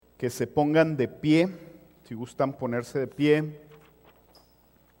que se pongan de pie, si gustan ponerse de pie.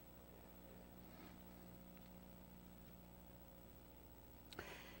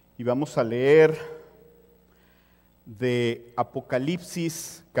 Y vamos a leer de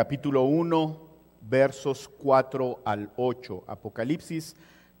Apocalipsis capítulo 1, versos 4 al 8. Apocalipsis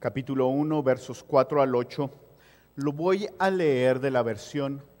capítulo 1, versos 4 al 8. Lo voy a leer de la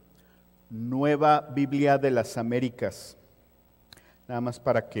versión Nueva Biblia de las Américas. Nada más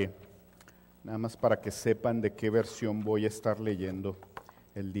para que sepan de qué versión voy a estar leyendo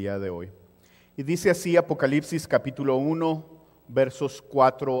el día de hoy. Y dice así Apocalipsis capítulo 1, versos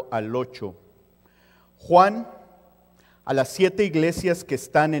 4 al 8. Juan, a las 7 iglesias que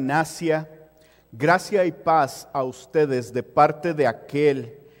están en Asia, gracia y paz a ustedes de parte de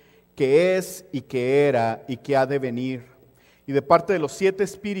aquel que es y que era y que ha de venir, y de parte de los 7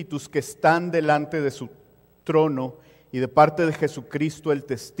 espíritus que están delante de su trono, y de parte de Jesucristo, el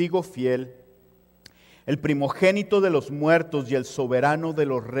testigo fiel, el primogénito de los muertos y el soberano de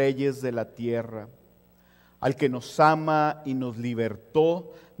los reyes de la tierra, al que nos ama y nos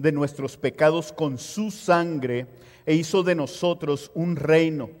libertó de nuestros pecados con su sangre e hizo de nosotros un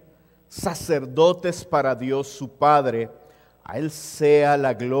reino, sacerdotes para Dios su Padre. A Él sea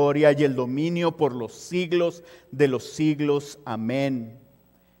la gloria y el dominio por los siglos de los siglos. Amén.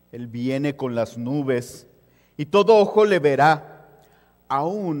 Él viene con las nubes y todo ojo le verá,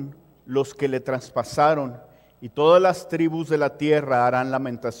 aun los que le traspasaron, y todas las tribus de la tierra harán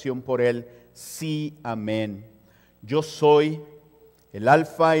lamentación por Él. Sí, amén. Yo soy el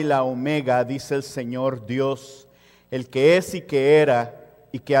Alfa y la Omega, dice el Señor Dios, el que es y que era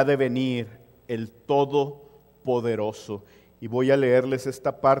y que ha de venir, el Todopoderoso. Y voy a leerles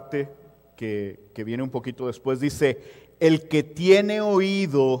esta parte que viene un poquito después. Dice, el que tiene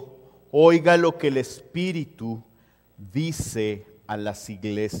oído, oiga lo que el Espíritu dice a las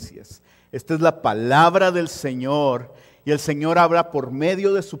iglesias. Esta es la palabra del Señor, y el Señor habla por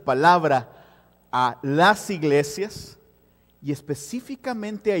medio de su palabra a las iglesias, y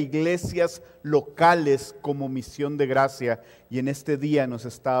específicamente a iglesias locales como Misión de Gracia, y en este día nos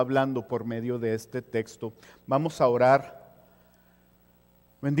está hablando por medio de este texto. Vamos a orar.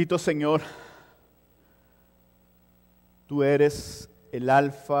 Bendito Señor, tú eres el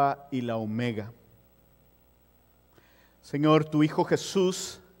Alfa y la Omega. Señor, tu Hijo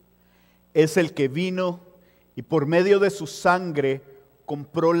Jesús es el que vino y por medio de su sangre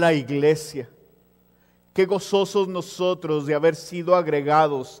compró la iglesia. Qué gozosos nosotros de haber sido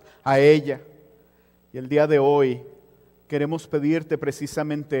agregados a ella. Y el día de hoy queremos pedirte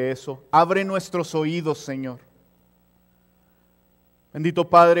precisamente eso. Abre nuestros oídos, Señor. Bendito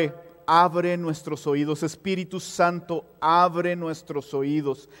Padre, abre nuestros oídos. Espíritu Santo, abre nuestros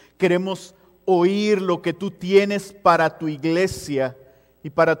oídos. Queremos oír lo que tú tienes para tu iglesia y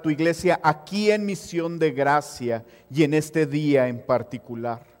para tu iglesia aquí en Misión de Gracia y en este día en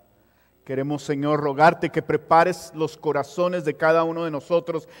particular. Queremos, Señor, rogarte que prepares los corazones de cada uno de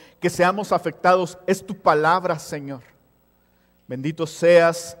nosotros, que seamos afectados. Es tu palabra, Señor. Bendito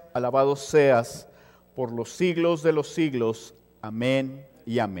seas, alabado seas por los siglos de los siglos. Amén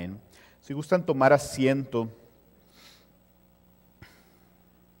y amén. Si gustan tomar asiento.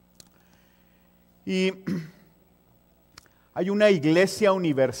 Y hay una iglesia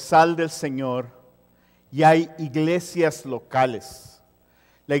universal del Señor y hay iglesias locales.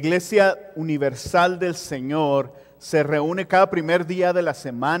 La iglesia universal del Señor se reúne cada primer día de la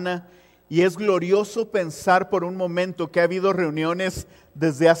semana y es glorioso pensar por un momento que ha habido reuniones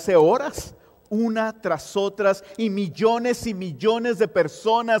desde hace horas, una tras otras, y millones de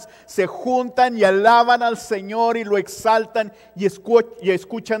personas se juntan y alaban al Señor y lo exaltan y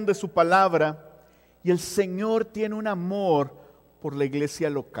escuchan de su palabra. Y el Señor tiene un amor por la iglesia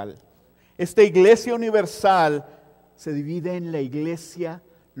local. Esta iglesia universal se divide en la iglesia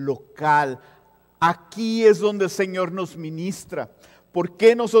local. Aquí es donde el Señor nos ministra. ¿Por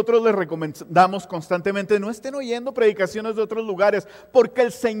qué nosotros les recomendamos constantemente no estén oyendo predicaciones de otros lugares? Porque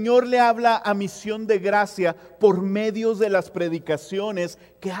el Señor le habla a Misión de Gracia por medio de las predicaciones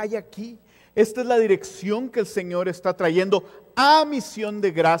que hay aquí. Esta es la dirección que el Señor está trayendo a Misión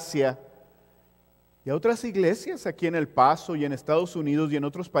de Gracia y a otras iglesias aquí en El Paso y en Estados Unidos y en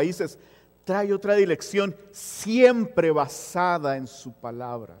otros países. Trae otra dirección siempre basada en su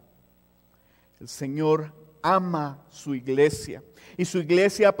palabra. El Señor ama su iglesia y su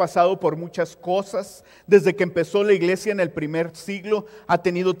iglesia ha pasado por muchas cosas. Desde que empezó la iglesia en el primer siglo ha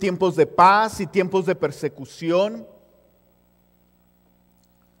tenido tiempos de paz y tiempos de persecución.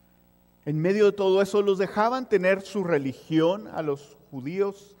 En medio de todo eso los dejaban tener su religión a los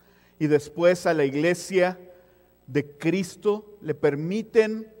judíos y después a la iglesia de Cristo le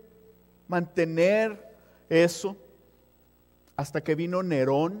permiten mantener eso, hasta que vino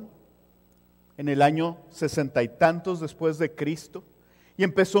Nerón en el año 60 y tantos después de Cristo, y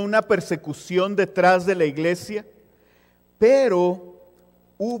empezó una persecución detrás de la iglesia, pero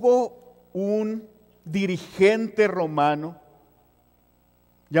hubo un dirigente romano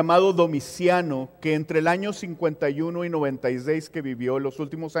llamado Domiciano, que entre el año 51 y 96 que vivió, los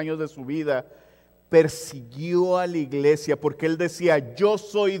últimos años de su vida, persiguió a la iglesia porque él decía: yo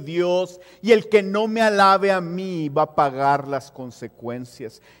soy Dios y el que no me alabe a mí va a pagar las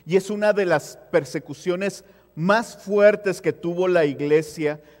consecuencias. Y es una de las persecuciones más fuertes que tuvo la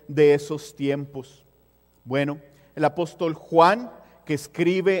iglesia de esos tiempos. Bueno, el apóstol Juan, que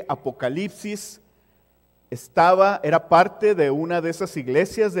escribe Apocalipsis, era parte de una de esas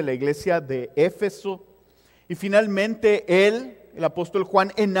iglesias, de la iglesia de Éfeso, y finalmente él, el apóstol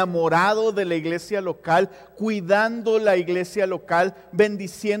Juan, enamorado de la iglesia local, cuidando la iglesia local,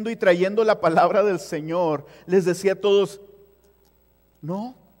 bendiciendo y trayendo la palabra del Señor, les decía a todos: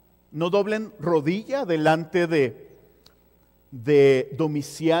 no doblen rodilla delante de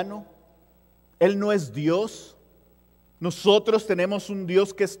Domiciano. Él no es Dios. Nosotros tenemos un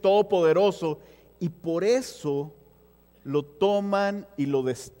Dios que es todopoderoso, y por eso lo toman y lo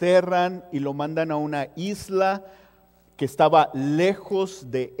desterran y lo mandan a una isla que estaba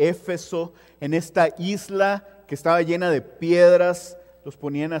lejos de Éfeso. En esta isla que estaba llena de piedras, los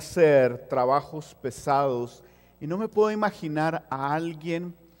ponían a hacer trabajos pesados. Y no me puedo imaginar a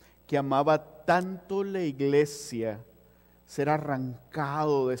alguien que amaba tanto la iglesia ser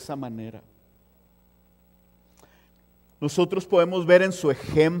arrancado de esa manera. Nosotros podemos ver en su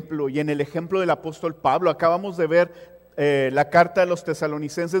ejemplo y en el ejemplo del apóstol Pablo. Acabamos de ver la carta a los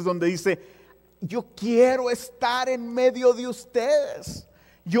tesalonicenses, donde dice: yo quiero estar en medio de ustedes,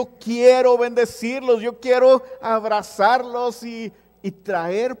 yo quiero bendecirlos, yo quiero abrazarlos y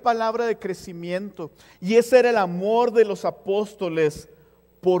traer palabra de crecimiento. Y ese era el amor de los apóstoles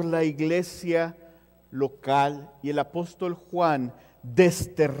por la iglesia local. Y el apóstol Juan,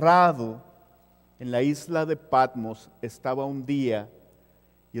 desterrado en la isla de Patmos, estaba un día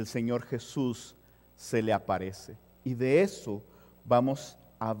y el Señor Jesús se le aparece. Y de eso vamos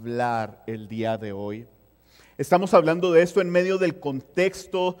a hablar el día de hoy. Estamos hablando de esto en medio del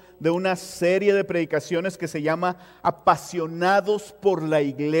contexto de una serie de predicaciones que se llama Apasionados por la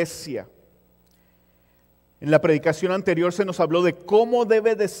Iglesia. En la predicación anterior se nos habló de cómo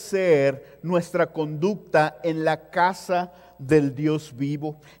debe de ser nuestra conducta en la casa del Dios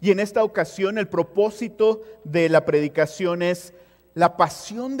vivo. Y en esta ocasión el propósito de la predicación es: la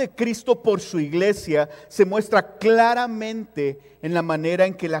pasión de Cristo por su iglesia se muestra claramente en la manera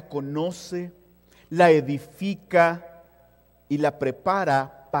en que la conoce, la edifica y la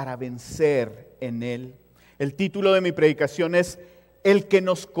prepara para vencer en Él. El título de mi predicación es: el que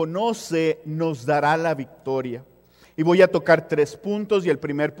nos conoce nos dará la victoria. Y voy a tocar 3 puntos, y el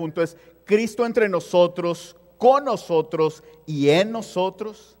primer punto es: Cristo entre nosotros, con nosotros y en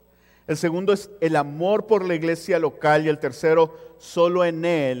nosotros. El segundo es el amor por la iglesia local, y el tercero: solo en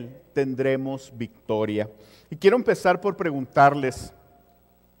Él tendremos victoria. Y quiero empezar por preguntarles: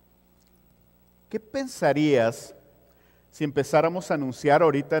 ¿qué pensarías si empezáramos a anunciar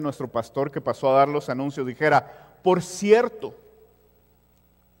ahorita, nuestro pastor que pasó a dar los anuncios dijera: por cierto,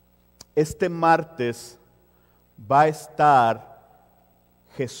 este martes va a estar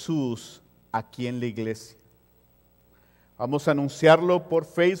Jesús aquí en la iglesia? Vamos a anunciarlo por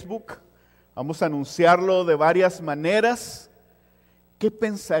Facebook, vamos a anunciarlo de varias maneras. ¿Qué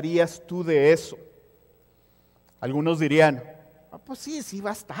pensarías tú de eso? Algunos dirían: pues sí va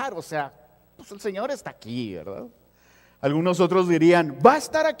a estar, o sea, pues el Señor está aquí, ¿verdad? Algunos otros dirían: va a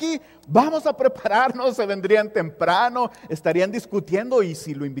estar aquí, vamos a prepararnos. Se vendrían temprano, estarían discutiendo, y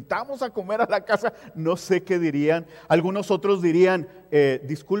si lo invitamos a comer a la casa, no sé qué dirían. Algunos otros dirían: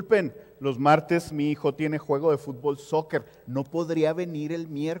 disculpen, los martes mi hijo tiene juego de fútbol, soccer, ¿no podría venir el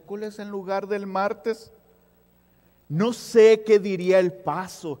miércoles en lugar del martes? No sé qué diría el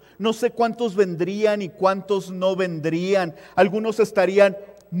paso, no sé cuántos vendrían y cuántos no vendrían. Algunos estarían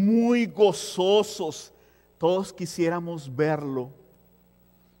muy gozosos, todos quisiéramos verlo.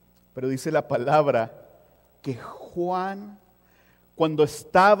 Pero dice la palabra que Juan, cuando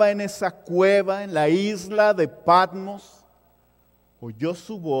estaba en esa cueva, en la isla de Patmos, oyó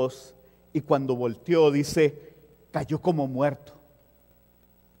su voz, y cuando volteó, dice, cayó como muerto.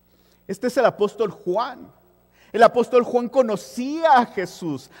 Este es el apóstol Juan. El apóstol Juan conocía a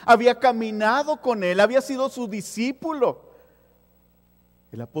Jesús, había caminado con Él, había sido su discípulo.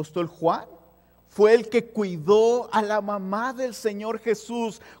 El apóstol Juan fue el que cuidó a la mamá del Señor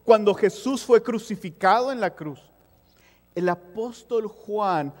Jesús cuando Jesús fue crucificado en la cruz. El apóstol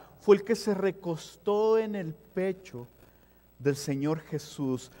Juan fue el que se recostó en el pecho del Señor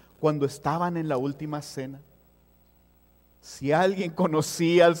Jesús cuando estaban en la última cena. Si alguien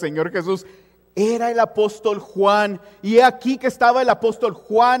conocía al Señor Jesús, era el apóstol Juan. Y he aquí que estaba el apóstol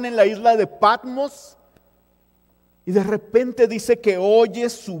Juan en la isla de Patmos. Y de repente dice que oye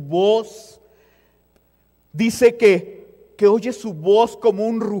su voz. Dice que oye su voz como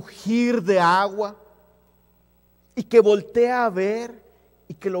un rugir de agua. Y que voltea a ver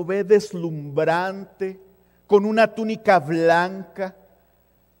y que lo ve deslumbrante, con una túnica blanca,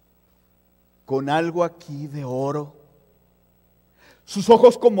 con algo aquí de oro. Sus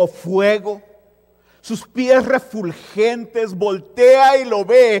ojos como fuego, sus pies refulgentes, voltea y lo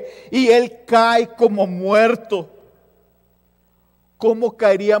ve y él cae como muerto. ¿Cómo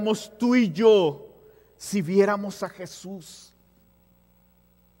caeríamos tú y yo si viéramos a Jesús?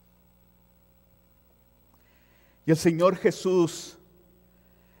 Y el Señor Jesús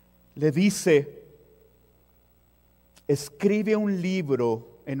le dice: escribe un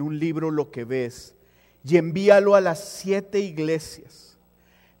libro, en un libro lo que ves, y envíalo a las 7 iglesias.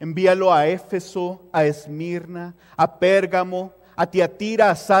 Envíalo a Éfeso, a Esmirna, a Pérgamo, a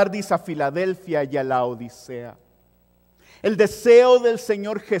Tiatira, a Sardis, a Filadelfia y a la Odisea. El deseo del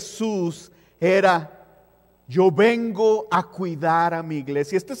Señor Jesús era: yo vengo a cuidar a mi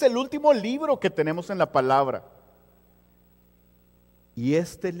iglesia. Este es el último libro que tenemos en la palabra. Y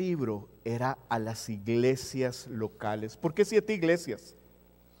este libro era a las iglesias locales. ¿Por qué 7 iglesias?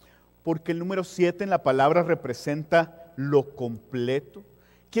 Porque el número 7 en la palabra representa lo completo.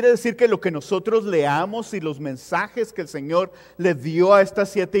 Quiere decir que lo que nosotros leamos y los mensajes que el Señor le dio a estas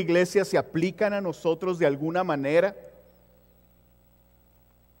 7 iglesias se aplican a nosotros de alguna manera.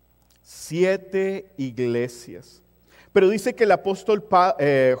 7 iglesias. Pero dice que el apóstol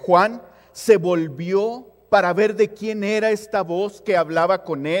Juan se volvió para ver de quién era esta voz que hablaba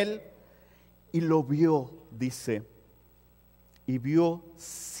con él, y lo vio, dice, y vio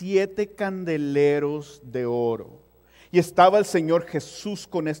 7 candeleros de oro. Y estaba el Señor Jesús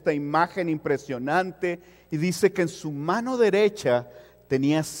con esta imagen impresionante, y dice que en su mano derecha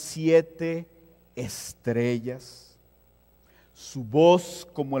tenía 7 estrellas. Su voz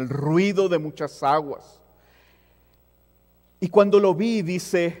como el ruido de muchas aguas. Y cuando lo vi,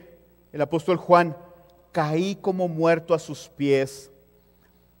 dice el apóstol Juan, caí como muerto a sus pies.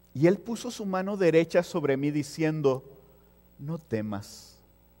 Y él puso su mano derecha sobre mí diciendo: no temas.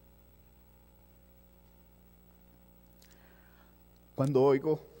 Cuando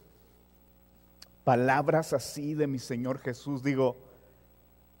oigo palabras así de mi Señor Jesús, digo: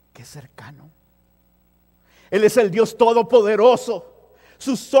 qué cercano. Él es el Dios todopoderoso.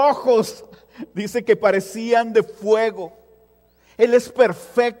 Sus ojos, dice que parecían de fuego. Él es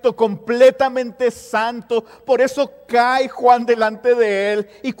perfecto, completamente santo. Por eso cae Juan delante de él.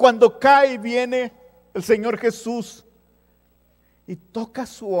 Y cuando cae viene el Señor Jesús y toca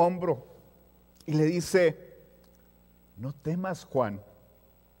su hombro y le dice: no temas, Juan.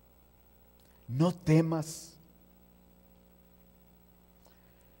 No temas.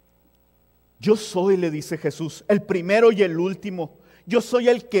 Yo soy, le dice Jesús, el primero y el último. Yo soy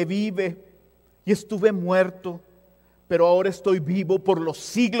el que vive y estuve muerto, pero ahora estoy vivo por los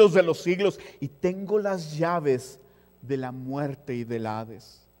siglos de los siglos y tengo las llaves de la muerte y del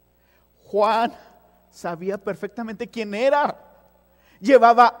Hades. Juan sabía perfectamente quién era.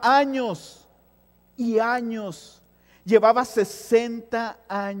 Llevaba años y años, llevaba 60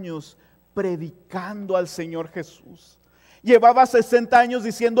 años predicando al Señor Jesús. Llevaba 60 años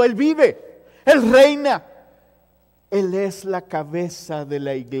diciendo: Él vive, Él reina, Él es la cabeza de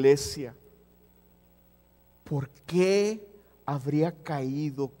la iglesia. ¿Por qué habría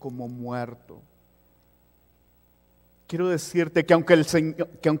caído como muerto? Quiero decirte que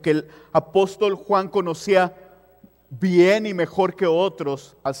aunque el apóstol Juan conocía bien y mejor que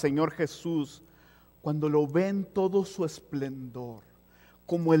otros al Señor Jesús, cuando lo ve en todo su esplendor,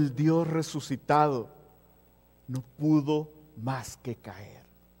 como el Dios resucitado, no pudo más que caer.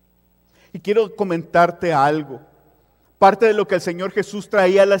 Y quiero comentarte algo. Parte de lo que el Señor Jesús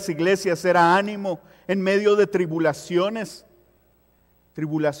traía a las iglesias era ánimo en medio de tribulaciones.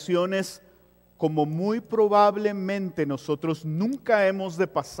 Tribulaciones como muy probablemente nosotros nunca hemos de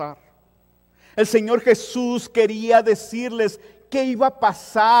pasar. El Señor Jesús quería decirles qué iba a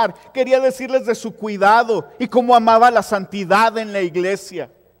pasar. Quería decirles de su cuidado y cómo amaba la santidad en la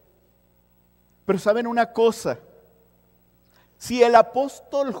iglesia. Pero ¿saben una cosa? Si el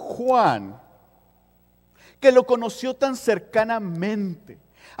apóstol Juan, que lo conoció tan cercanamente,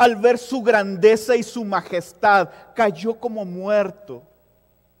 al ver su grandeza y su majestad, cayó como muerto,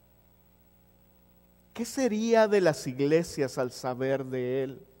 ¿qué sería de las iglesias al saber de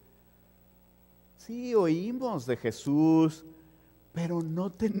él? Sí, oímos de Jesús, pero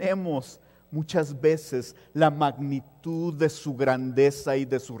no tenemos muchas veces la magnitud de su grandeza y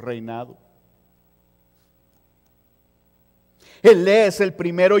de su reinado. Él es el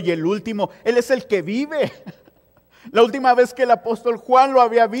primero y el último, Él es el que vive. La última vez que el apóstol Juan lo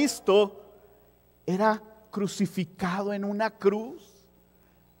había visto, era crucificado en una cruz.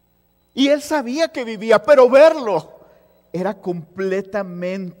 Y él sabía que vivía, pero verlo era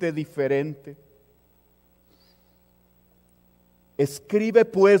completamente diferente. Escribe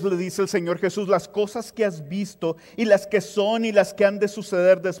pues, le dice el Señor Jesús, las cosas que has visto y las que son y las que han de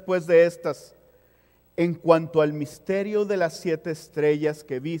suceder después de estas. En cuanto al misterio de las 7 estrellas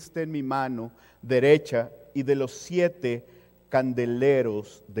que viste en mi mano derecha y de los 7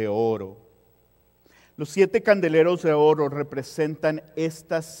 candeleros de oro. Los 7 candeleros de oro representan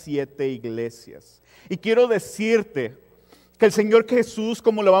estas 7 iglesias. Y quiero decirte que el Señor Jesús,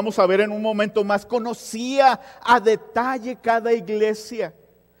 como lo vamos a ver en un momento más, conocía a detalle cada iglesia.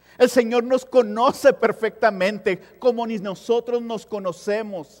 El Señor nos conoce perfectamente como ni nosotros nos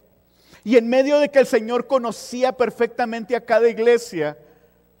conocemos. Y en medio de que el Señor conocía perfectamente a cada iglesia,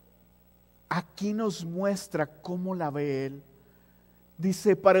 aquí nos muestra cómo la ve Él.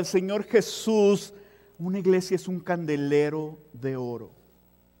 Dice, para el Señor Jesús, una iglesia es un candelero de oro,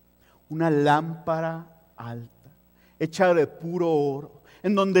 una lámpara alta, hecha de puro oro,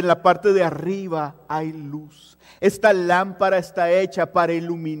 en donde en la parte de arriba hay luz. Esta lámpara está hecha para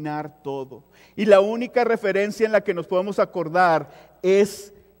iluminar todo. Y la única referencia en la que nos podemos acordar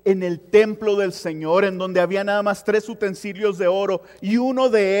es en el templo del Señor, en donde había nada más 3 utensilios de oro y uno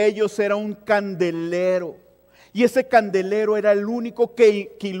de ellos era un candelero. Y ese candelero era el único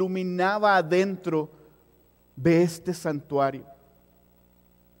que iluminaba adentro de este santuario.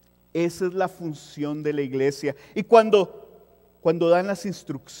 Esa es la función de la iglesia. Y cuando dan las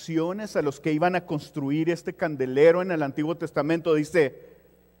instrucciones a los que iban a construir este candelero en el Antiguo Testamento, dice,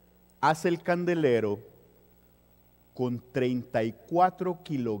 haz el candelero con 34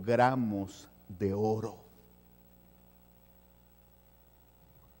 kilogramos de oro.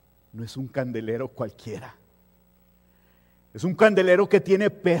 No es un candelero cualquiera. Es un candelero que tiene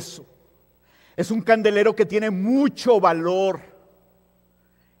peso. Es un candelero que tiene mucho valor.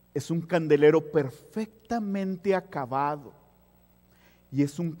 Es un candelero perfectamente acabado. Y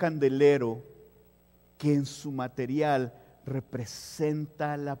es un candelero que en su material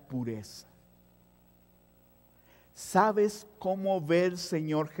representa la pureza. ¿Sabes cómo ve el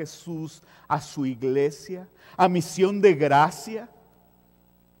Señor Jesús a su iglesia, a Misión de Gracia?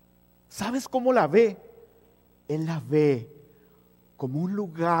 ¿Sabes cómo la ve? Él la ve como un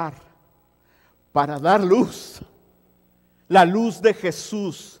lugar para dar luz, la luz de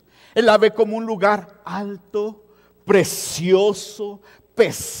Jesús. Él la ve como un lugar alto, precioso,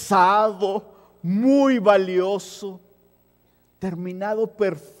 pesado, muy valioso, terminado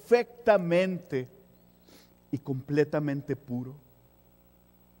perfectamente y completamente puro.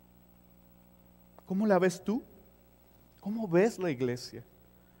 ¿Cómo la ves tú? ¿Cómo ves la iglesia?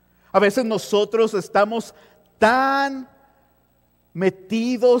 A veces nosotros estamos tan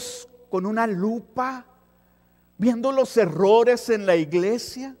metidos con una lupa, viendo los errores en la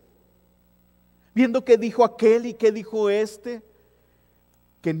iglesia, viendo qué dijo aquel y qué dijo este,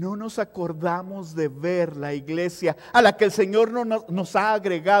 que no nos acordamos de ver la iglesia a la que el Señor nos ha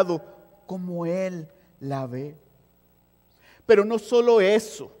agregado como Él la ve. Pero no solo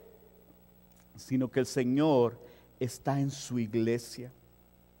eso, sino que el Señor está en su iglesia.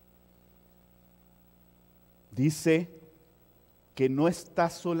 Dice que no está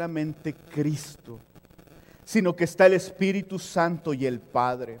solamente Cristo, sino que está el Espíritu Santo y el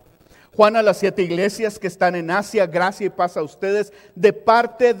Padre. Juan a las 7 iglesias que están en Asia, gracia y paz a ustedes, de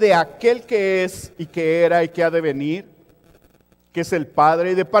parte de aquel que es y que era y que ha de venir, que es el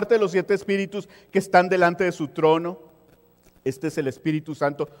Padre, y de parte de los 7 espíritus que están delante de su trono. Este es el Espíritu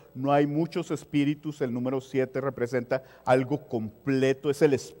Santo. No hay muchos espíritus, el número 7 representa algo completo, es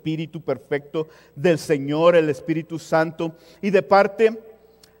el Espíritu perfecto del Señor, el Espíritu Santo. Y de parte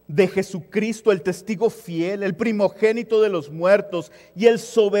de Jesucristo, el testigo fiel, el primogénito de los muertos y el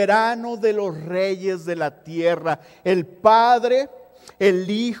soberano de los reyes de la tierra, el Padre,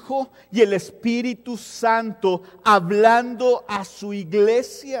 el Hijo y el Espíritu Santo hablando a su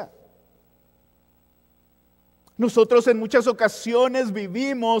iglesia. Nosotros en muchas ocasiones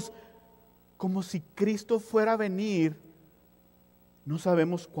vivimos como si Cristo fuera a venir, no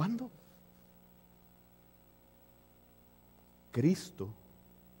sabemos cuándo. Cristo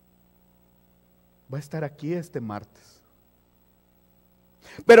va a estar aquí este martes.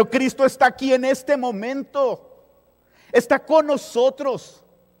 Pero Cristo está aquí en este momento. Está con nosotros.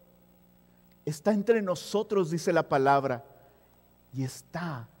 está entre nosotros, dice la palabra, y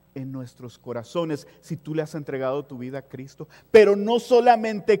está en nuestros corazones si tú le has entregado tu vida a Cristo. Pero no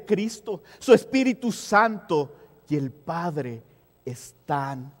solamente Cristo, su Espíritu Santo y el Padre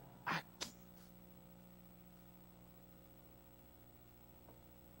están aquí.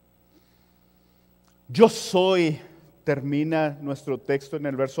 Yo soy, termina nuestro texto en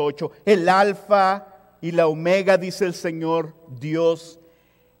el verso 8, el Alfa y la Omega, dice el Señor Dios,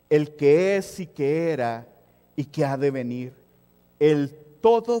 el que es y que era y que ha de venir, el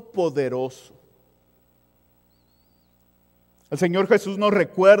Todopoderoso. El Señor Jesús nos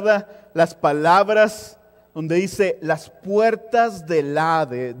recuerda las palabras donde dice, las puertas del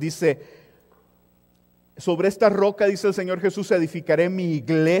Hades, dice, sobre esta roca, dice el Señor Jesús, edificaré mi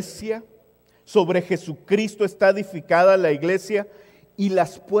iglesia. Sobre Jesucristo está edificada la iglesia y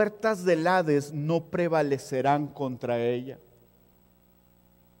las puertas del Hades no prevalecerán contra ella.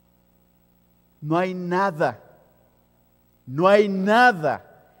 No hay nada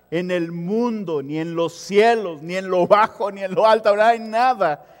en el mundo, ni en los cielos, ni en lo bajo, ni en lo alto, no hay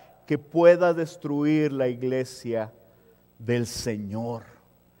nada que pueda destruir la iglesia del Señor.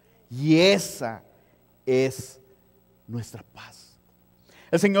 Y esa es nuestra paz.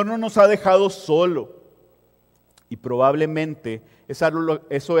 El Señor no nos ha dejado solo. Y probablemente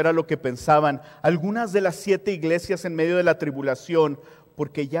eso era lo que pensaban algunas de las 7 iglesias en medio de la tribulación,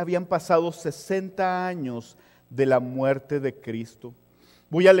 porque ya habían pasado 60 años de la muerte de Cristo.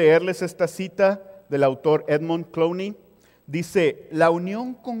 Voy a leerles esta cita del autor Edmund Clowney. Dice, la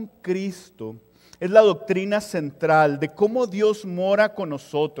unión con Cristo es la doctrina central de cómo Dios mora con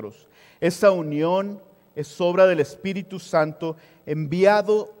nosotros. Esa unión es obra del Espíritu Santo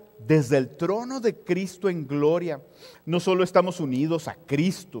enviado desde el trono de Cristo en gloria. No solo estamos unidos a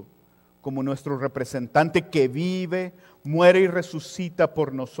Cristo como nuestro representante que vive, muere y resucita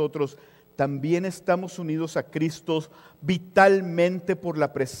por nosotros, también estamos unidos a Cristo vitalmente por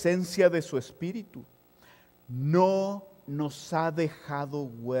la presencia de su Espíritu. No nos ha dejado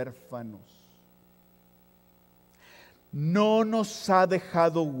huérfanos. No nos ha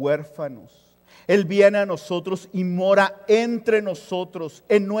dejado huérfanos. Él viene a nosotros y mora entre nosotros,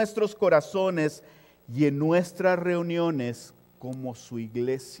 en nuestros corazones y en nuestras reuniones como su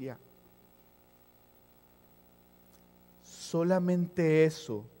iglesia. Solamente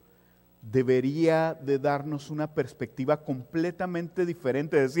eso debería de darnos una perspectiva completamente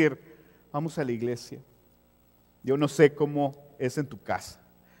diferente. Es decir, vamos a la iglesia. Yo no sé cómo es en tu casa.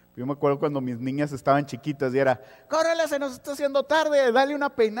 Yo me acuerdo cuando mis niñas estaban chiquitas y era, córrele, se nos está haciendo tarde, dale una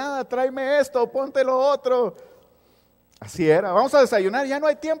peinada, tráeme esto, ponte lo otro. Así era, vamos a desayunar, ya no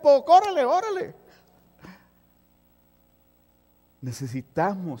hay tiempo, córrele, órale.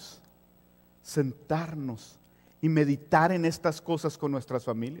 Necesitamos sentarnos y meditar en estas cosas con nuestras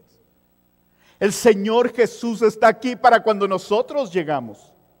familias. El Señor Jesús está aquí para cuando nosotros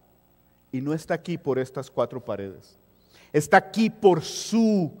llegamos. Y no está aquí por estas 4 paredes. Está aquí por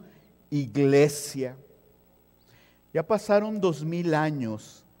su iglesia. Ya pasaron 2000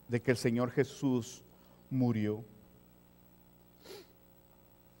 años de que el Señor Jesús murió.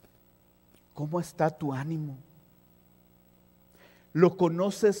 ¿Cómo está tu ánimo? ¿Lo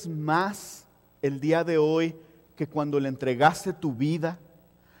conoces más el día de hoy que cuando le entregaste tu vida?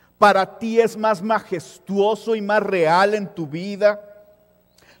 ¿Para ti es más majestuoso y más real en tu vida?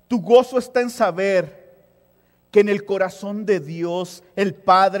 Tu gozo está en saber que en el corazón de Dios, el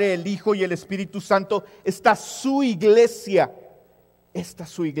Padre, el Hijo y el Espíritu Santo, está su iglesia. Esta es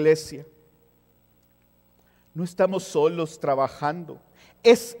su iglesia. No estamos solos trabajando.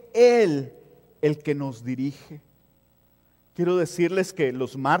 Es Él el que nos dirige. Quiero decirles que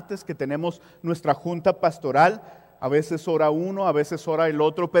los martes que tenemos nuestra junta pastoral, a veces ora uno, a veces ora el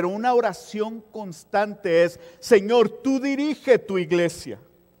otro, pero una oración constante es, Señor, tú dirige tu iglesia.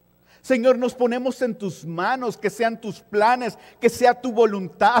 Señor, nos ponemos en tus manos, que sean tus planes, que sea tu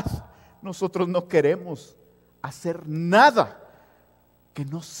voluntad. Nosotros no queremos hacer nada que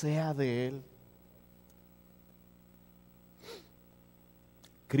no sea de Él.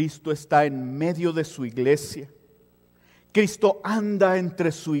 Cristo está en medio de su iglesia. Cristo anda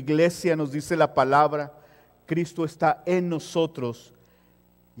entre su iglesia, nos dice la palabra. Cristo está en nosotros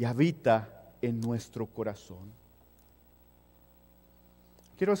y habita en nuestro corazón.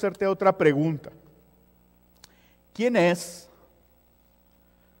 Quiero hacerte otra pregunta. ¿Quién es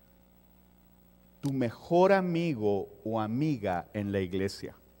tu mejor amigo o amiga en la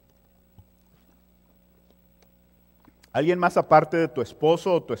iglesia? ¿Alguien más aparte de tu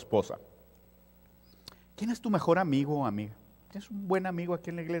esposo o tu esposa? ¿Quién es tu mejor amigo o amiga? ¿Tienes un buen amigo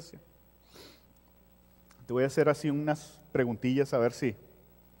aquí en la iglesia? Te voy a hacer así unas preguntillas a ver si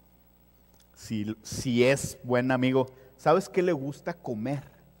si es buen amigo, ¿sabes qué le gusta comer?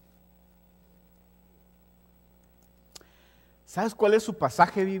 ¿Sabes cuál es su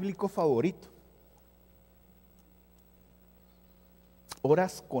pasaje bíblico favorito?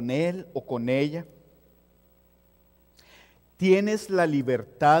 ¿Oras con él o con ella? Tienes la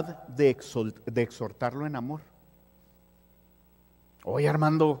libertad de exhortarlo en amor. Oye,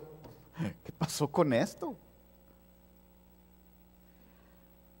 Armando, ¿qué pasó con esto?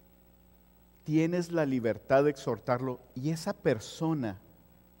 Tienes la libertad de exhortarlo y esa persona,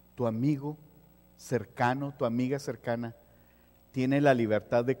 tu amigo cercano, tu amiga cercana, tiene la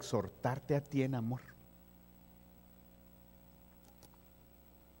libertad de exhortarte a ti en amor.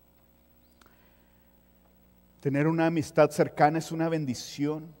 Tener una amistad cercana es una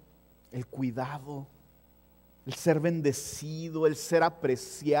bendición, el cuidado, el ser bendecido, el ser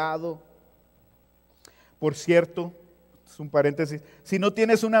apreciado. Por cierto, es un paréntesis, si no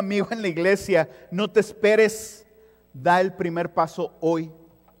tienes un amigo en la iglesia, no te esperes, da el primer paso hoy,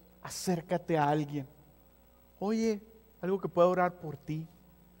 acércate a alguien. Oye, algo que pueda orar por ti.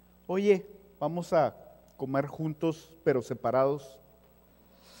 Oye, vamos a comer juntos pero separados.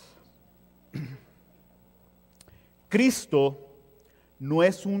 Cristo no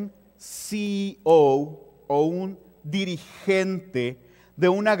es un CEO o un dirigente de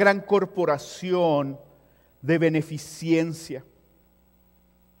una gran corporación de beneficencia.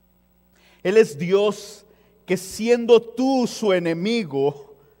 Él es Dios que, siendo tú su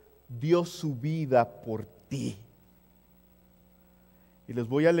enemigo, dio su vida por ti. Y les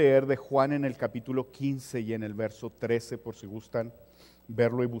voy a leer de Juan en el capítulo 15 y en el verso 13, por si gustan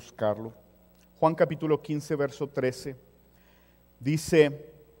verlo y buscarlo. Juan capítulo 15, verso 13, dice: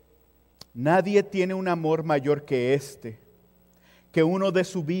 nadie tiene un amor mayor que este, que uno dé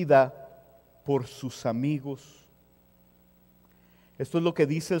su vida por sus amigos. Esto es lo que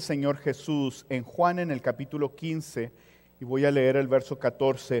dice el Señor Jesús en Juan en el capítulo 15, y voy a leer el verso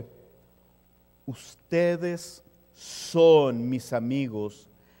 14. Ustedes son mis amigos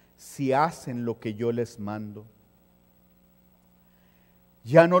si hacen lo que yo les mando.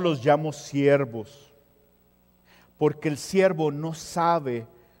 Ya no los llamo siervos, porque el siervo no sabe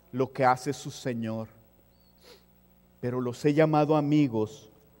lo que hace su Señor, pero los he llamado amigos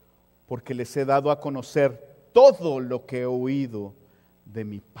porque les he dado a conocer todo lo que he oído de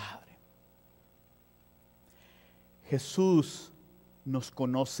mi Padre. Jesús nos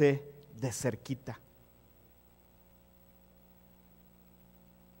conoce de cerquita.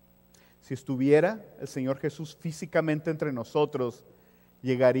 Si estuviera el Señor Jesús físicamente entre nosotros,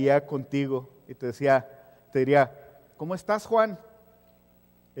 llegaría contigo y te diría, ¿cómo estás, Juan?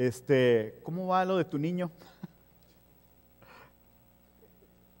 ¿Cómo va lo de tu niño?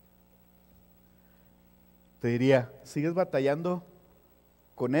 Te diría, ¿sigues batallando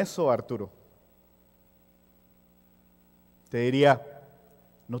con eso, Arturo? Te diría,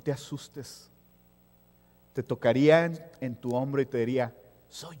 no te asustes. Te tocaría en tu hombro y te diría,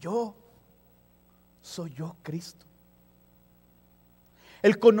 soy yo, Cristo.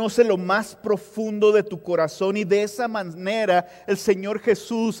 Él conoce lo más profundo de tu corazón y de esa manera el Señor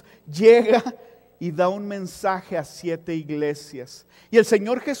Jesús llega y da un mensaje a 7 iglesias. Y el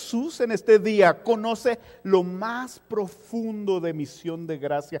Señor Jesús en este día conoce lo más profundo de Misión de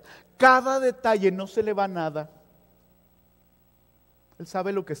Gracia. Cada detalle, no se le va nada. Él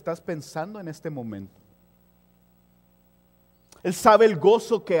sabe lo que estás pensando en este momento. Él sabe el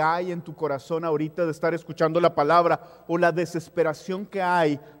gozo que hay en tu corazón ahorita de estar escuchando la palabra o la desesperación que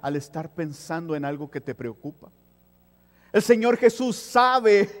hay al estar pensando en algo que te preocupa. El Señor Jesús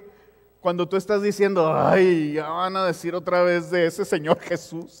sabe cuando tú estás diciendo, ay, ya van a decir otra vez de ese Señor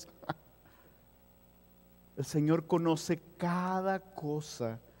Jesús. El Señor conoce cada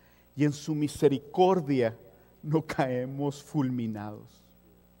cosa y en su misericordia no caemos fulminados.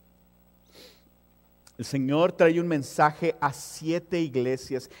 El Señor trae un mensaje a 7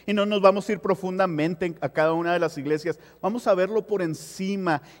 iglesias y no nos vamos a ir profundamente a cada una de las iglesias, vamos a verlo por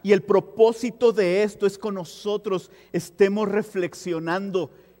encima, y el propósito de esto es que nosotros estemos reflexionando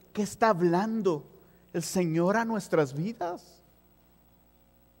qué está hablando el Señor a nuestras vidas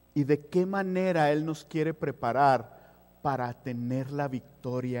y de qué manera Él nos quiere preparar para tener la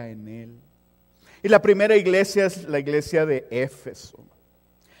victoria en Él. Y la primera iglesia es la iglesia de Éfeso.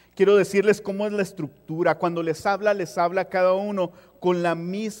 Quiero decirles cómo es la estructura. Cuando les habla cada uno con la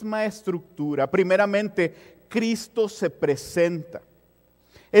misma estructura. Primeramente, Cristo se presenta.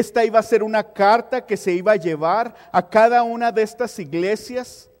 Esta iba a ser una carta que se iba a llevar a cada una de estas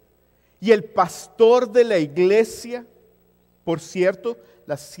iglesias. Y el pastor de la iglesia, por cierto,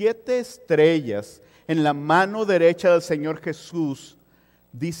 las 7 estrellas en la mano derecha del Señor Jesús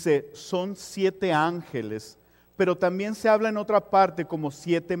dice, son 7 ángeles, pero también se habla en otra parte como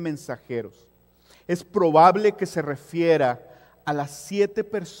 7 mensajeros. Es probable que se refiera a las 7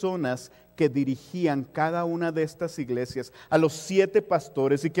 personas que dirigían cada una de estas iglesias, a los 7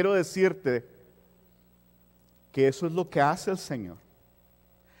 pastores. Y quiero decirte que eso es lo que hace el Señor.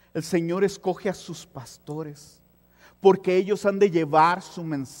 El Señor escoge a sus pastores, porque ellos han de llevar su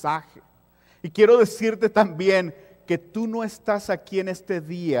mensaje. Y quiero decirte también que tú no estás aquí en este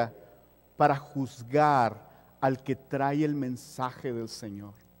día para juzgar al que trae el mensaje del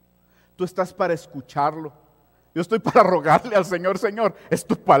Señor. Tú estás para escucharlo. Yo estoy para rogarle al Señor, Señor, es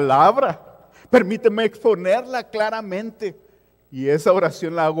tu palabra. Permíteme exponerla claramente. Y esa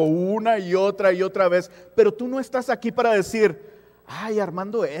oración la hago una y otra vez. Pero tú no estás aquí para decir, ay,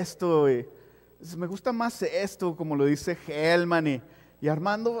 Armando, esto, me gusta más esto, como lo dice Helman, y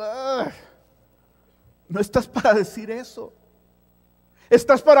Armando, no estás para decir eso.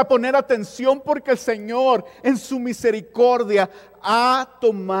 Estás para poner atención porque el Señor en su misericordia ha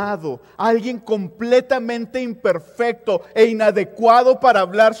tomado a alguien completamente imperfecto e inadecuado para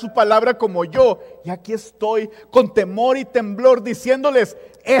hablar su palabra como yo. Y aquí estoy con temor y temblor diciéndoles,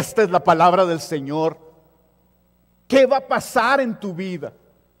 esta es la palabra del Señor. ¿Qué va a pasar en tu vida?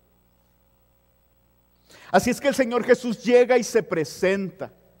 Así es que el Señor Jesús llega y se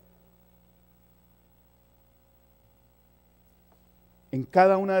presenta en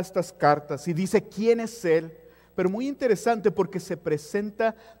cada una de estas cartas y dice quién es Él, pero muy interesante porque se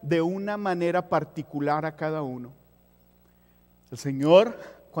presenta de una manera particular a cada uno. El Señor,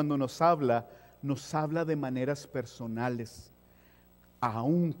 cuando nos habla de maneras personales,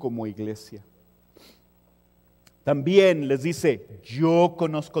 aún como iglesia. También les dice, yo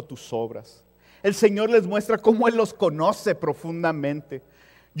conozco tus obras. El Señor les muestra cómo Él los conoce profundamente.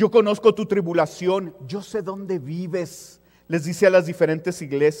 Yo conozco tu tribulación, yo sé dónde vives. Les dice a las diferentes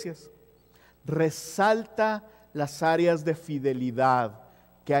iglesias, resalta las áreas de fidelidad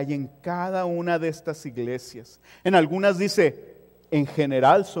que hay en cada una de estas iglesias. En algunas dice, en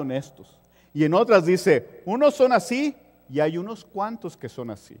general son estos. Y en otras dice, unos son así y hay unos cuantos que son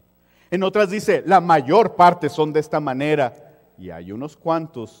así. En otras dice, la mayor parte son de esta manera y hay unos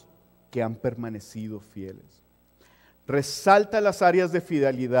cuantos que han permanecido fieles. Resalta las áreas de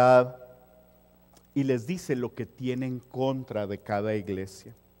fidelidad y les dice lo que tiene en contra de cada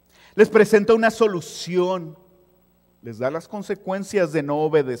iglesia. Les presenta una solución, les da las consecuencias de no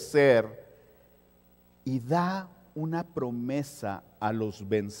obedecer y da una promesa a los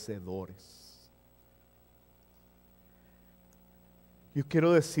vencedores. Yo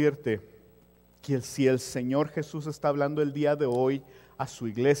quiero decirte que si el Señor Jesús está hablando el día de hoy a su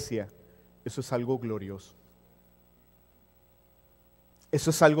iglesia, eso es algo glorioso. Eso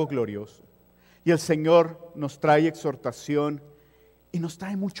es algo glorioso. Y el Señor nos trae exhortación y nos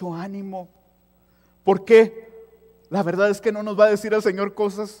trae mucho ánimo. ¿Por qué? La verdad es que no nos va a decir el Señor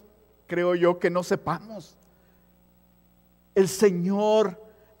cosas, creo yo, que no sepamos. El Señor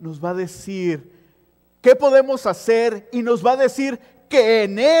nos va a decir qué podemos hacer y nos va a decir que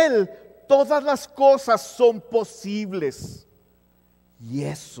en Él todas las cosas son posibles. Y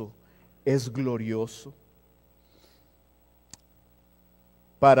eso es glorioso.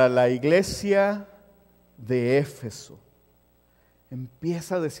 Para la iglesia de Éfeso,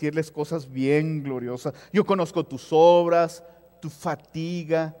 empieza a decirles cosas bien gloriosas. Yo conozco tus obras, tu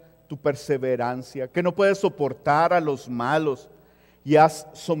fatiga, tu perseverancia, que no puedes soportar a los malos y has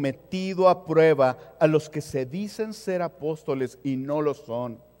sometido a prueba a los que se dicen ser apóstoles y no lo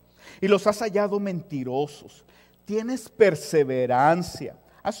son. Y los has hallado mentirosos. Tienes perseverancia,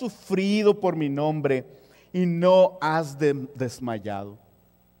 has sufrido por mi nombre y no has desmayado.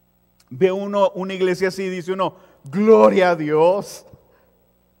 Ve uno una iglesia así y dice uno, gloria a Dios.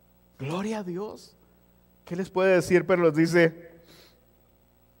 Gloria a Dios. ¿Qué les puede decir? Pero les dice,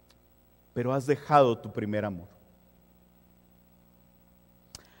 pero has dejado tu primer amor.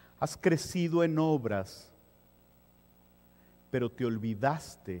 Has crecido en obras, pero te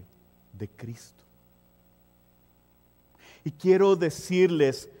olvidaste de Cristo. Y quiero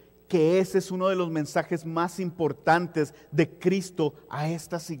decirles que ese es uno de los mensajes más importantes de Cristo a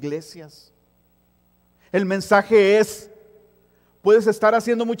estas iglesias. El mensaje es, puedes estar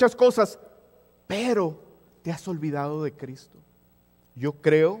haciendo muchas cosas, pero te has olvidado de Cristo. Yo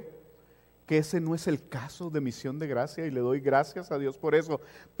creo que ese no es el caso de Misión de Gracia y le doy gracias a Dios por eso.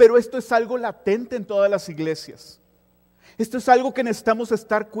 Pero esto es algo latente en todas las iglesias. Esto es algo que necesitamos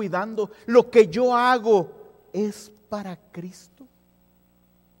estar cuidando. Lo que yo hago es para Cristo.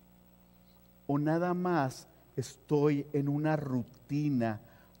 O nada más estoy en una rutina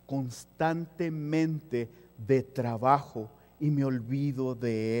constantemente de trabajo y me olvido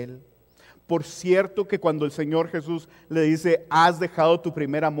de Él. Por cierto que cuando el Señor Jesús le dice, has dejado tu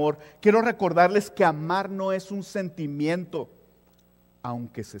primer amor, quiero recordarles que amar no es un sentimiento,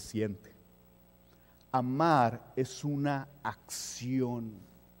 aunque se siente. Amar es una acción.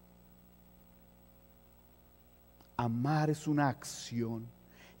 Amar es una acción.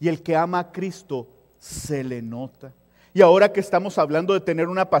 Y el que ama a Cristo se le nota. Y ahora que estamos hablando de tener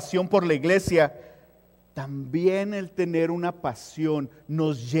una pasión por la iglesia, también el tener una pasión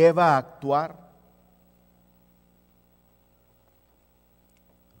nos lleva a actuar.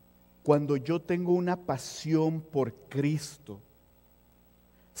 Cuando yo tengo una pasión por Cristo,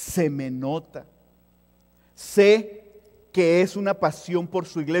 se me nota. Sé que es una pasión por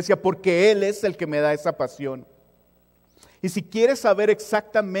su iglesia porque Él es el que me da esa pasión. Y si quieres saber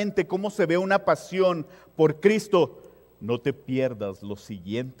exactamente cómo se ve una pasión por Cristo, no te pierdas los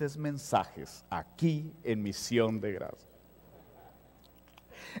siguientes mensajes aquí en Misión de Gracia.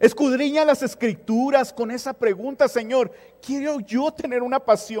 Escudriña las Escrituras con esa pregunta, Señor, quiero yo tener una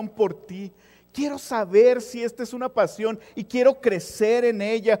pasión por ti. Quiero saber si esta es una pasión y quiero crecer en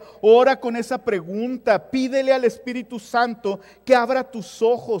ella. Ora con esa pregunta, pídele al Espíritu Santo que abra tus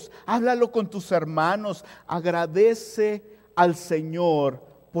ojos, háblalo con tus hermanos, agradece al Señor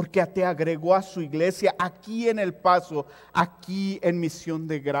porque te agregó a su iglesia aquí en El Paso, aquí en Misión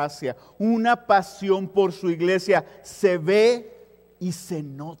de Gracia. Una pasión por su iglesia se ve y se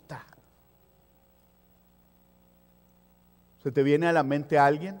nota. ¿Se te viene a la mente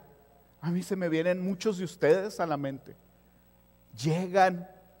alguien? A mí se me vienen muchos de ustedes a la mente. Llegan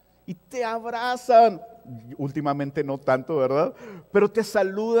y te abrazan. Últimamente no tanto, ¿verdad? Pero te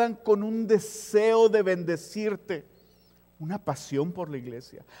saludan con un deseo de bendecirte. Una pasión por la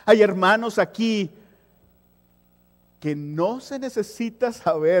iglesia. Hay hermanos aquí que no se necesita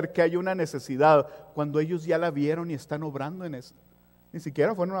saber que hay una necesidad cuando ellos ya la vieron y están obrando en eso. Ni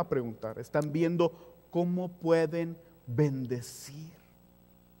siquiera fueron a preguntar. Están viendo cómo pueden bendecir.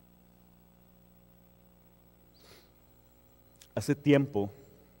 Hace tiempo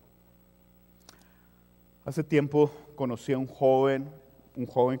conocí a un joven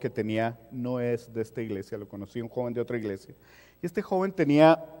que tenía, no es de esta iglesia, lo conocí, un joven de otra iglesia. Y este joven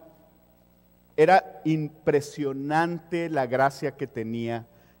era impresionante la gracia que tenía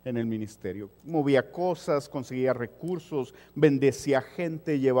en el ministerio. Movía cosas, conseguía recursos, bendecía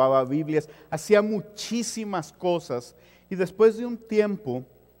gente, llevaba Biblias, hacía muchísimas cosas. Y después de un tiempo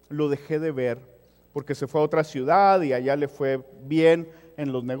lo dejé de ver porque se fue a otra ciudad y allá le fue bien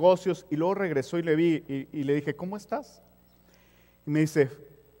en los negocios. Y luego regresó y le vi y le dije, ¿cómo estás? Y me dice,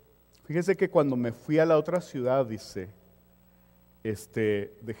 fíjese que cuando me fui a la otra ciudad, dice,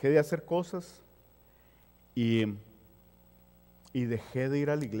 dejé de hacer cosas y dejé de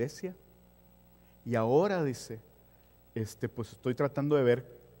ir a la iglesia. Y ahora, dice, pues estoy tratando de ver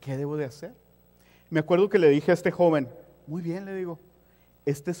qué debo de hacer. Me acuerdo que le dije a este joven, muy bien, le digo,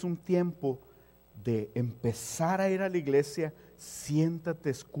 este es un tiempo de empezar a ir a la iglesia. Siéntate,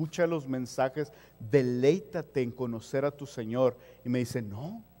 escucha los mensajes, deleítate en conocer a tu Señor. Y me dice,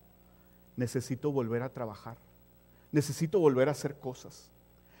 no, necesito volver a trabajar, necesito volver a hacer cosas.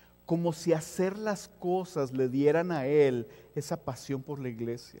 Como si hacer las cosas le dieran a él esa pasión por la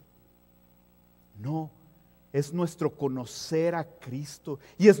iglesia. No, es nuestro conocer a Cristo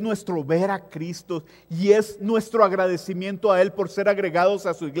y es nuestro ver a Cristo y es nuestro agradecimiento a Él por ser agregados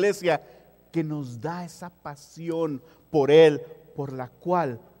a su iglesia que nos da esa pasión por Él, por la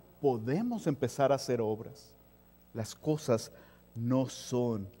cual podemos empezar a hacer obras. Las cosas no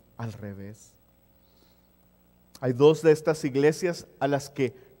son al revés. Hay dos de estas iglesias a las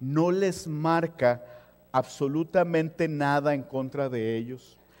que no les marca absolutamente nada en contra de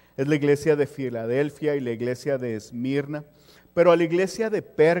ellos. Es la iglesia de Filadelfia y la iglesia de Esmirna. Pero a la iglesia de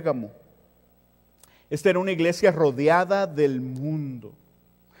Pérgamo, esta era una iglesia rodeada del mundo.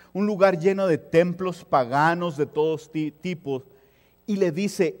 Un lugar lleno de templos paganos de todos tipos. Y le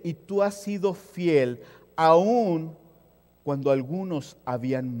dice, y tú has sido fiel aún cuando algunos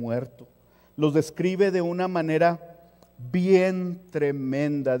habían muerto. Los describe de una manera bien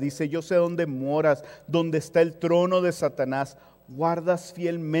tremenda. Dice, yo sé dónde moras, dónde está el trono de Satanás. Guardas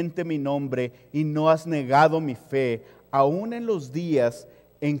fielmente mi nombre y no has negado mi fe, aún en los días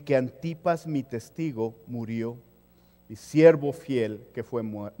en que Antipas, mi testigo, murió. Mi siervo fiel que fue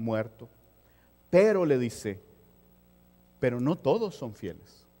muerto. Pero le dice, pero no todos son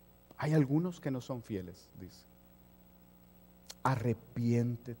fieles. Hay algunos que no son fieles, dice.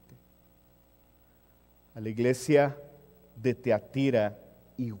 Arrepiéntete. A la iglesia de Teatira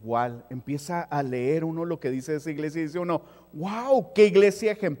igual. Empieza a leer uno lo que dice esa iglesia y dice uno, wow, qué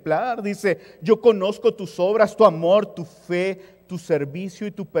iglesia ejemplar. Dice, yo conozco tus obras, tu amor, tu fe, tu servicio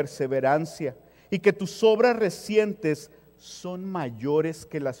y tu perseverancia, y que tus obras recientes son mayores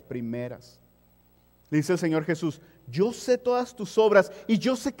que las primeras. Le dice el Señor Jesús, yo sé todas tus obras y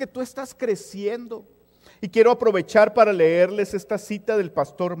yo sé que tú estás creciendo. Y quiero aprovechar para leerles esta cita del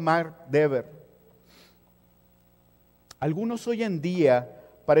pastor Mark Dever. Algunos hoy en día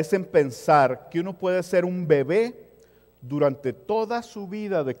parecen pensar que uno puede ser un bebé durante toda su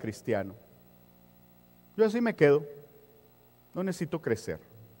vida de cristiano. Yo así me quedo, no necesito crecer.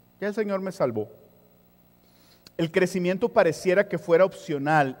 Ya el Señor me salvó. El crecimiento pareciera que fuera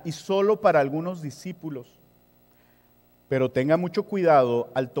opcional y solo para algunos discípulos. Pero tenga mucho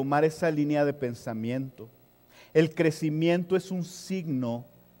cuidado al tomar esa línea de pensamiento. El crecimiento es un signo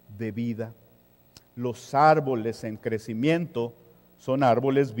de vida. Los árboles en crecimiento son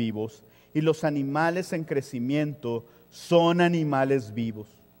árboles vivos y los animales en crecimiento son animales vivos.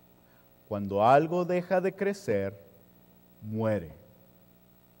 Cuando algo deja de crecer, muere.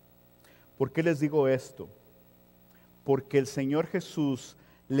 ¿Por qué les digo esto? Porque el Señor Jesús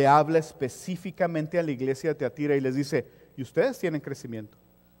le habla específicamente a la iglesia de Tiatira y les dice, y ustedes tienen crecimiento.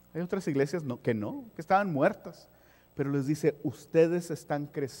 Hay otras iglesias que estaban muertas. Pero les dice, ustedes están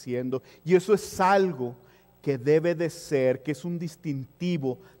creciendo. Y eso es algo que debe de ser, que es un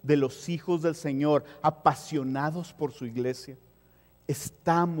distintivo de los hijos del Señor, apasionados por su iglesia.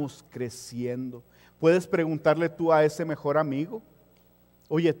 Estamos creciendo. Puedes preguntarle tú a ese mejor amigo,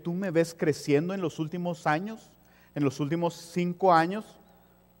 oye, ¿tú me ves creciendo en los últimos años? ¿En los últimos 5 años?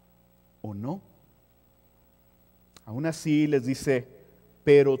 ¿O no? Aún así les dice,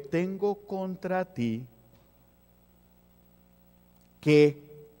 pero tengo contra ti que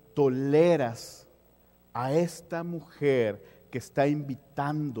toleras a esta mujer que está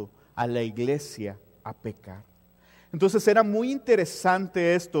invitando a la iglesia a pecar. Entonces era muy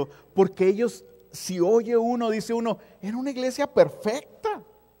interesante esto, porque ellos, si oye uno, dice uno, era una iglesia perfecta.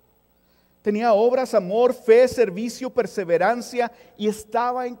 Tenía obras, amor, fe, servicio, perseverancia y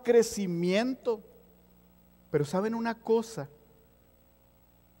estaba en crecimiento. Pero ¿saben una cosa?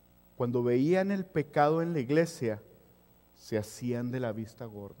 Cuando veían el pecado en la iglesia, se hacían de la vista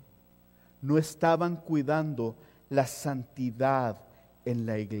gorda. No estaban cuidando la santidad en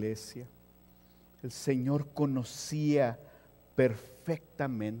la iglesia. El Señor conocía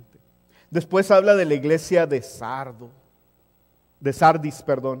perfectamente. Después habla de la iglesia de Sardis,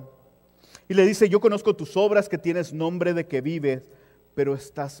 y le dice, yo conozco tus obras, que tienes nombre de que vives, pero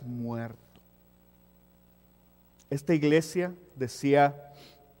estás muerto. Esta iglesia, decía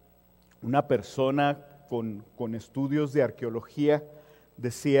una persona con estudios de arqueología,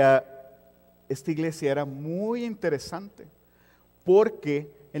 decía, esta iglesia era muy interesante,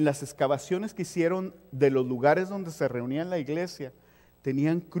 porque en las excavaciones que hicieron de los lugares donde se reunía la iglesia,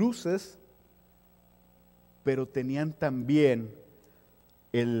 tenían cruces, pero tenían también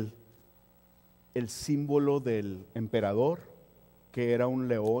el símbolo del emperador, que era un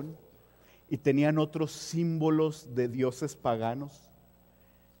león, y tenían otros símbolos de dioses paganos.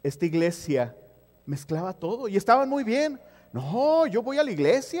 Esta iglesia mezclaba todo y estaban muy bien. No, yo voy a la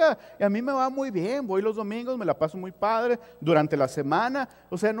iglesia y a mí me va muy bien, voy los domingos, me la paso muy padre, durante la semana,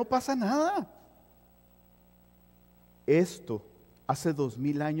 o sea, no pasa nada. Esto hace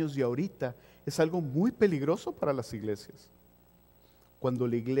 2000 años y ahorita es algo muy peligroso para las iglesias. Cuando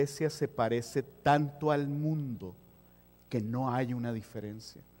la iglesia se parece tanto al mundo que no hay una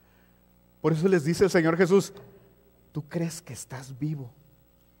diferencia. Por eso les dice el Señor Jesús, tú crees que estás vivo,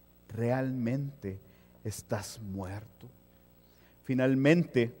 realmente estás muerto.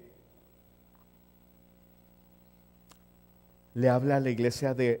 Finalmente, le habla a la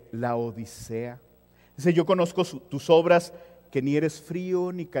iglesia de Laodicea. Dice, yo conozco tus obras, que ni eres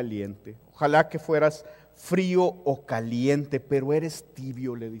frío ni caliente. Ojalá que fueras frío o caliente, pero eres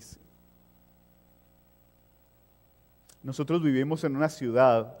tibio, le dice. Nosotros vivimos en una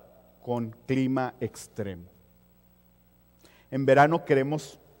ciudad con clima extremo. En verano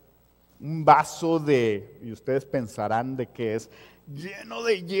queremos un vaso y ustedes pensarán de qué es, lleno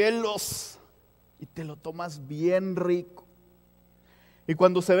de hielos, y te lo tomas bien rico. Y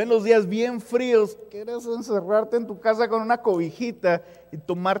cuando se ven los días bien fríos, quieres encerrarte en tu casa con una cobijita y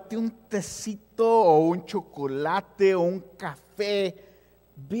tomarte un tecito o un chocolate o un café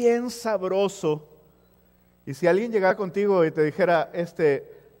bien sabroso. Y si alguien llegara contigo y te dijera,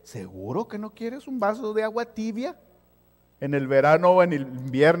 ¿seguro que no quieres un vaso de agua tibia? En el verano o en el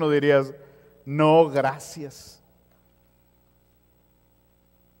invierno dirías, no, gracias.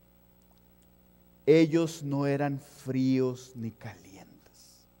 Ellos no eran fríos ni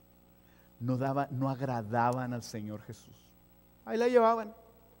calientes. no agradaban al Señor Jesús. Ahí la llevaban.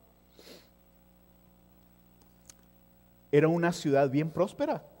 Era una ciudad bien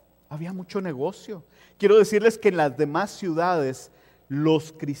próspera, había mucho negocio. Quiero decirles que en las demás ciudades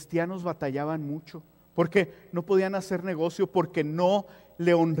los cristianos batallaban mucho, porque no podían hacer negocio, porque no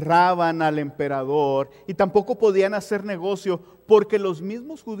le honraban al emperador, y tampoco podían hacer negocio porque los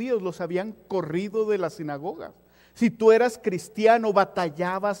mismos judíos los habían corrido de las sinagogas. Si tú eras cristiano,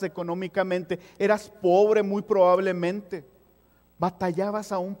 batallabas económicamente, eras pobre muy probablemente,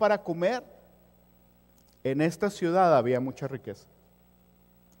 batallabas aún para comer. En esta ciudad había mucha riqueza.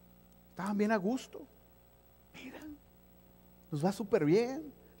 Estaban bien a gusto. Mira, nos va súper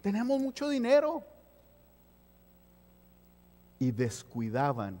bien, tenemos mucho dinero. Y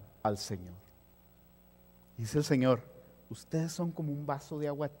descuidaban al Señor. Dice el Señor: ustedes son como un vaso de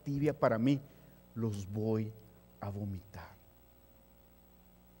agua tibia para mí, los voy a vomitar.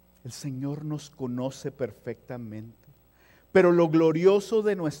 El Señor nos conoce perfectamente, pero lo glorioso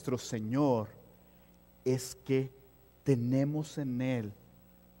de nuestro Señor es que tenemos en Él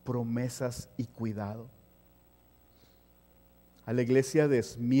promesas y cuidado. A la iglesia de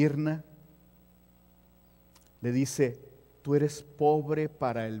Esmirna le dice: tú eres pobre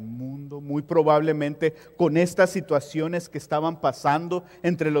para el mundo. Muy probablemente con estas situaciones que estaban pasando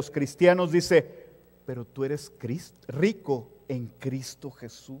entre los cristianos, dice: pero tú eres rico en Cristo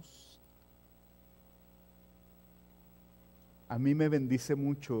Jesús. A mí me bendice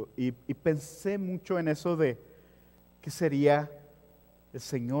mucho y pensé mucho en eso de qué sería el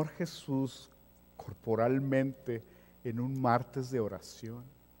Señor Jesús corporalmente en un martes de oración.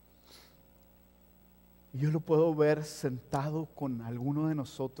 Y yo lo puedo ver sentado con alguno de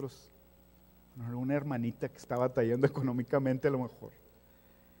nosotros, con alguna hermanita que está batallando económicamente a lo mejor,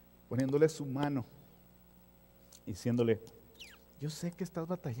 poniéndole su mano, diciéndole: yo sé que estás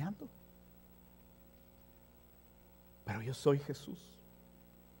batallando, pero yo soy Jesús.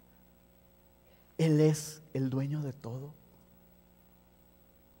 Él es el dueño de todo.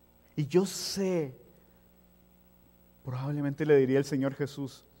 Y yo sé, probablemente le diría el Señor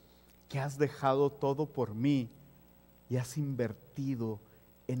Jesús, que has dejado todo por mí y has invertido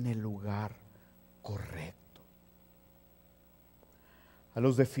en el lugar correcto. A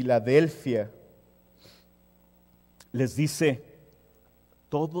los de Filadelfia les dice: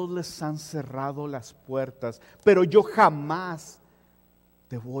 todos les han cerrado las puertas, pero yo jamás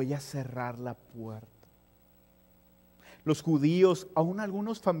te voy a cerrar la puerta. Los judíos, aún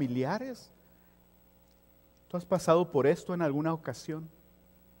algunos familiares, ¿tú has pasado por esto en alguna ocasión?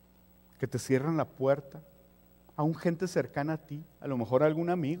 Que te cierran la puerta, aún gente cercana a ti, a lo mejor algún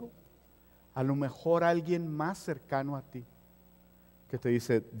amigo, a lo mejor alguien más cercano a ti, que te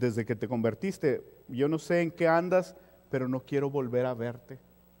dice: desde que te convertiste, yo no sé en qué andas, pero no quiero volver a verte.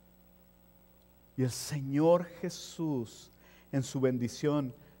 Y el Señor Jesús, en su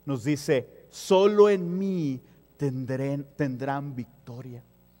bendición, nos dice: solo en mí tendrán victoria.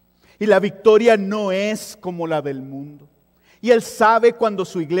 Y la victoria no es como la del mundo. Y Él sabe cuando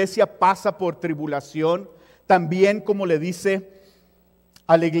su iglesia pasa por tribulación, también como le dice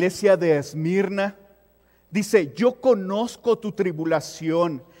a la iglesia de Esmirna, dice: yo conozco tu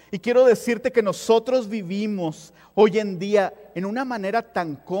tribulación. Y quiero decirte que nosotros vivimos hoy en día en una manera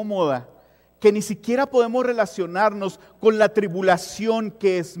tan cómoda que ni siquiera podemos relacionarnos con la tribulación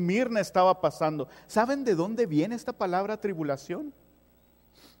que Esmirna estaba pasando. ¿Saben de dónde viene esta palabra tribulación?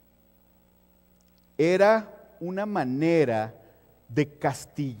 Era una manera de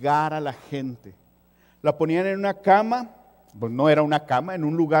castigar a la gente. La ponían en una cama, pues no era una cama, en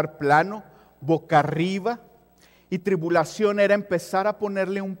un lugar plano, boca arriba, y tribulación era empezar a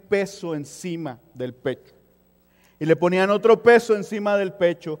ponerle un peso encima del pecho. Y le ponían otro peso encima del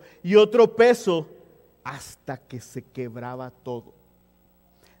pecho y otro peso hasta que se quebraba todo.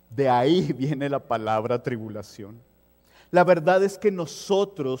 De ahí viene la palabra tribulación. La verdad es que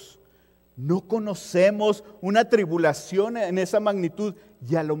nosotros no conocemos una tribulación en esa magnitud,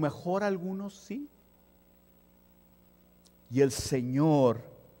 y a lo mejor algunos sí. Y el Señor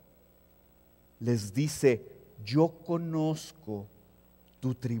les dice: yo conozco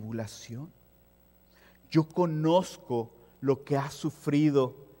tu tribulación, yo conozco lo que has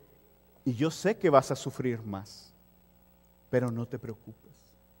sufrido y yo sé que vas a sufrir más, pero no te preocupes.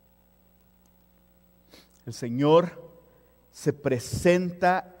 El Señor se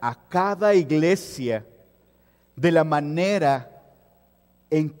presenta a cada iglesia de la manera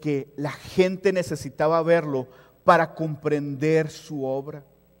en que la gente necesitaba verlo para comprender su obra.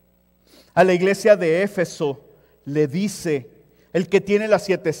 A la iglesia de Éfeso le dice: el que tiene las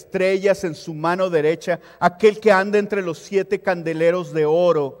 7 estrellas en su mano derecha, aquel que anda entre los 7 candeleros de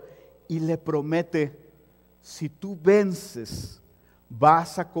oro y le promete, si tú vences,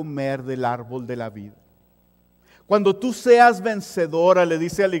 vas a comer del árbol de la vida. Cuando tú seas vencedora, le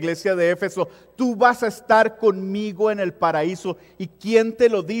dice a la iglesia de Éfeso, tú vas a estar conmigo en el paraíso. ¿Y quién te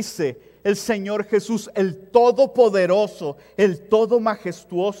lo dice? El Señor Jesús, el Todopoderoso, el Todo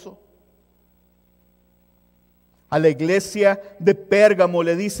Majestuoso. A la iglesia de Pérgamo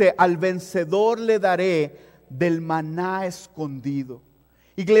le dice, al vencedor le daré del maná escondido.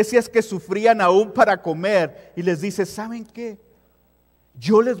 Iglesias que sufrían aún para comer y les dice, ¿saben qué?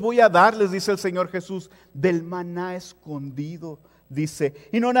 Yo les voy a dar, les dice el Señor Jesús, del maná escondido, dice.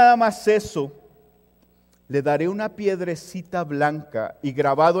 Y no nada más eso, le daré una piedrecita blanca y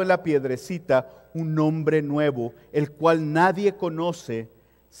grabado en la piedrecita un nombre nuevo, el cual nadie conoce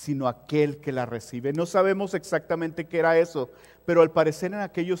sino aquel que la recibe. No sabemos exactamente qué era eso, pero al parecer en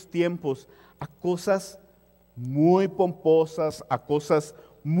aquellos tiempos a cosas muy pomposas, a cosas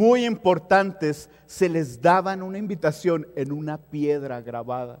muy importantes, se les daban una invitación en una piedra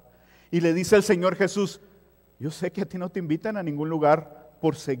grabada. Y le dice el Señor Jesús, yo sé que a ti no te invitan a ningún lugar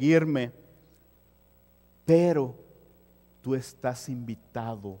por seguirme, pero tú estás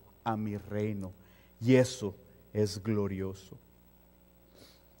invitado a mi reino y eso es glorioso.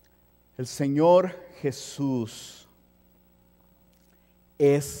 El Señor Jesús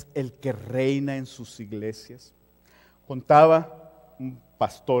es el que reina en sus iglesias. Contaba un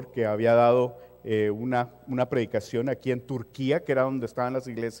pastor que había dado una predicación aquí en Turquía, que era donde estaban las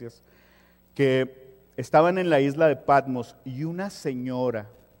iglesias, que estaban en la isla de Patmos y una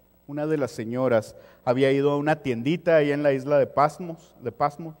de las señoras, había ido a una tiendita ahí en la isla de Patmos,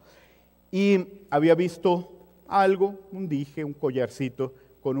 y había visto algo, un dije, un collarcito,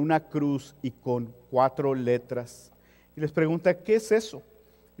 con una cruz y con 4 letras. Y les pregunta, ¿qué es eso?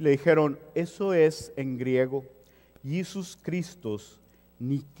 Y le dijeron, eso es en griego, Jesus Christos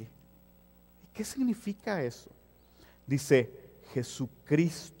Nike. ¿Qué significa eso? Dice,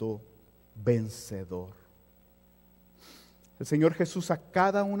 Jesucristo vencedor. El Señor Jesús a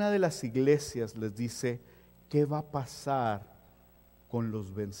cada una de las iglesias les dice, ¿qué va a pasar con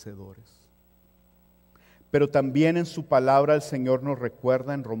los vencedores? Pero también en su palabra el Señor nos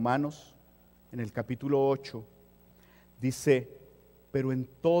recuerda en Romanos, en el capítulo 8, dice, pero en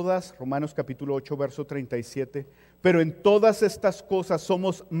todas, Romanos capítulo 8, verso 37, pero en todas estas cosas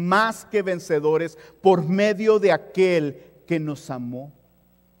somos más que vencedores por medio de aquel que nos amó.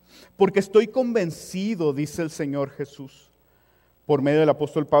 Porque estoy convencido, dice el Señor Jesús, por medio del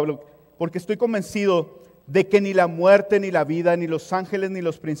apóstol Pablo, porque estoy convencido de que ni la muerte, ni la vida, ni los ángeles, ni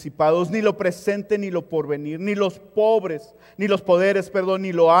los principados, ni lo presente, ni lo porvenir, ni los pobres, ni los poderes,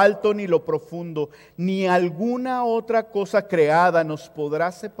 ni lo alto, ni lo profundo, ni alguna otra cosa creada nos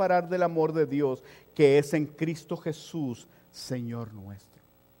podrá separar del amor de Dios, que es en Cristo Jesús, Señor nuestro.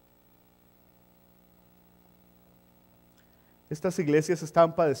 Estas iglesias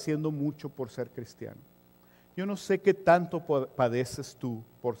estaban padeciendo mucho por ser cristiano. Yo no sé qué tanto padeces tú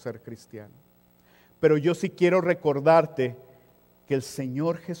por ser cristiano. Pero yo sí quiero recordarte que el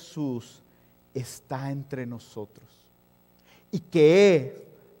Señor Jesús está entre nosotros y que Él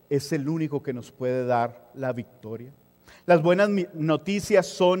es el único que nos puede dar la victoria. Las buenas noticias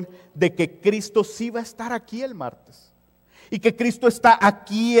son de que Cristo sí va a estar aquí el martes y que Cristo está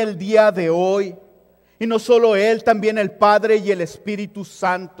aquí el día de hoy. Y no solo Él, también el Padre y el Espíritu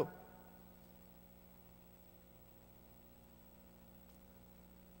Santo.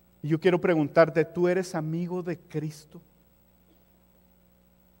 Y yo quiero preguntarte, ¿tú eres amigo de Cristo?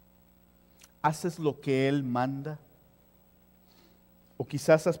 ¿Haces lo que Él manda? ¿O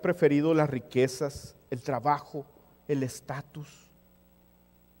quizás has preferido las riquezas, el trabajo, el estatus?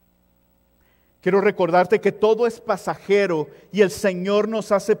 Quiero recordarte que todo es pasajero y el Señor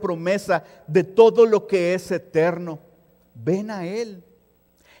nos hace promesa de todo lo que es eterno. Ven a Él.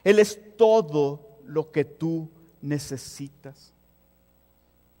 Él es todo lo que tú necesitas.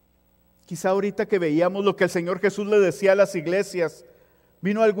 Quizá ahorita que veíamos lo que el Señor Jesús le decía a las iglesias,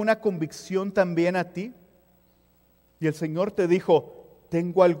 ¿vino alguna convicción también a ti? Y el Señor te dijo,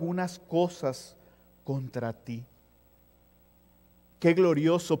 tengo algunas cosas contra ti. Qué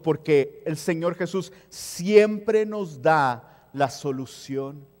glorioso, porque el Señor Jesús siempre nos da la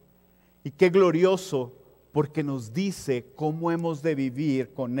solución. Y qué glorioso, porque nos dice cómo hemos de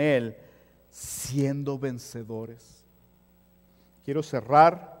vivir con Él siendo vencedores. Quiero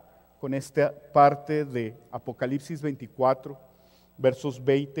cerrar con esta parte de Apocalipsis 24, versos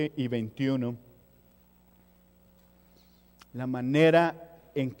 20 y 21. La manera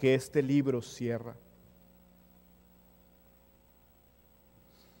en que este libro cierra.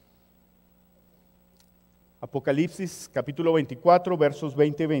 Apocalipsis capítulo 24, versos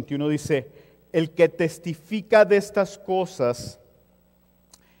 20 y 21 dice: el que testifica de estas cosas,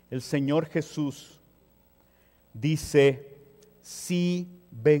 el Señor Jesús, dice: sí,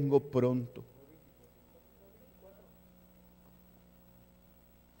 vengo pronto.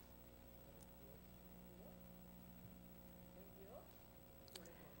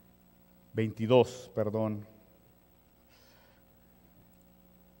 Perdón.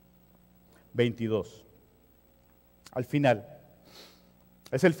 22. Al final.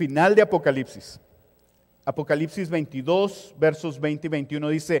 Es el final de Apocalipsis. Apocalipsis 22, versos 20 y 21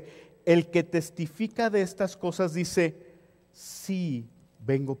 dice: el que testifica de estas cosas dice: sí,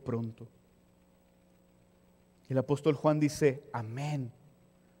 vengo pronto. El apóstol Juan dice: amén,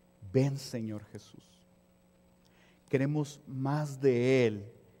 ven Señor Jesús. Queremos más de Él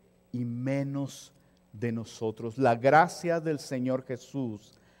y menos de nosotros. La gracia del Señor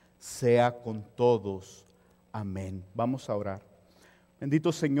Jesús sea con todos. Amén. Vamos a orar.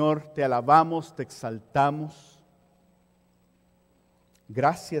 Bendito Señor, te alabamos, te exaltamos.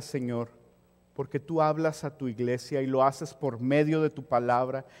 Gracias, Señor, porque tú hablas a tu iglesia y lo haces por medio de tu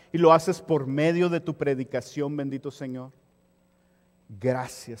palabra y lo haces por medio de tu predicación, bendito Señor.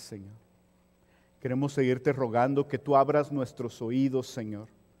 Gracias, Señor. Queremos seguirte rogando que tú abras nuestros oídos, Señor,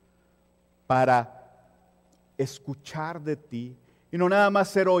 para escuchar de ti y no nada más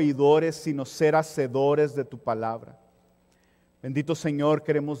ser oidores, sino ser hacedores de tu palabra. Bendito Señor,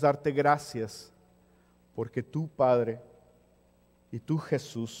 queremos darte gracias porque tú, Padre, y tú,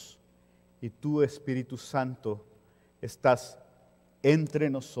 Jesús, y tú, Espíritu Santo, estás entre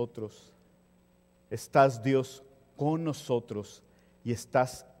nosotros, estás, Dios, con nosotros y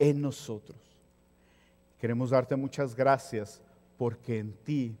estás en nosotros. Queremos darte muchas gracias porque en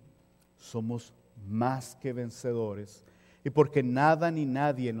ti somos más que vencedores y porque nada ni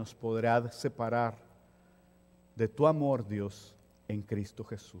nadie nos podrá separar de tu amor, Dios, en Cristo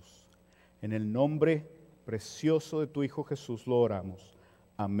Jesús. En el nombre precioso de tu Hijo Jesús lo oramos.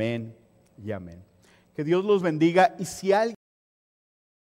 Amén y amén. Que Dios los bendiga, y si alguien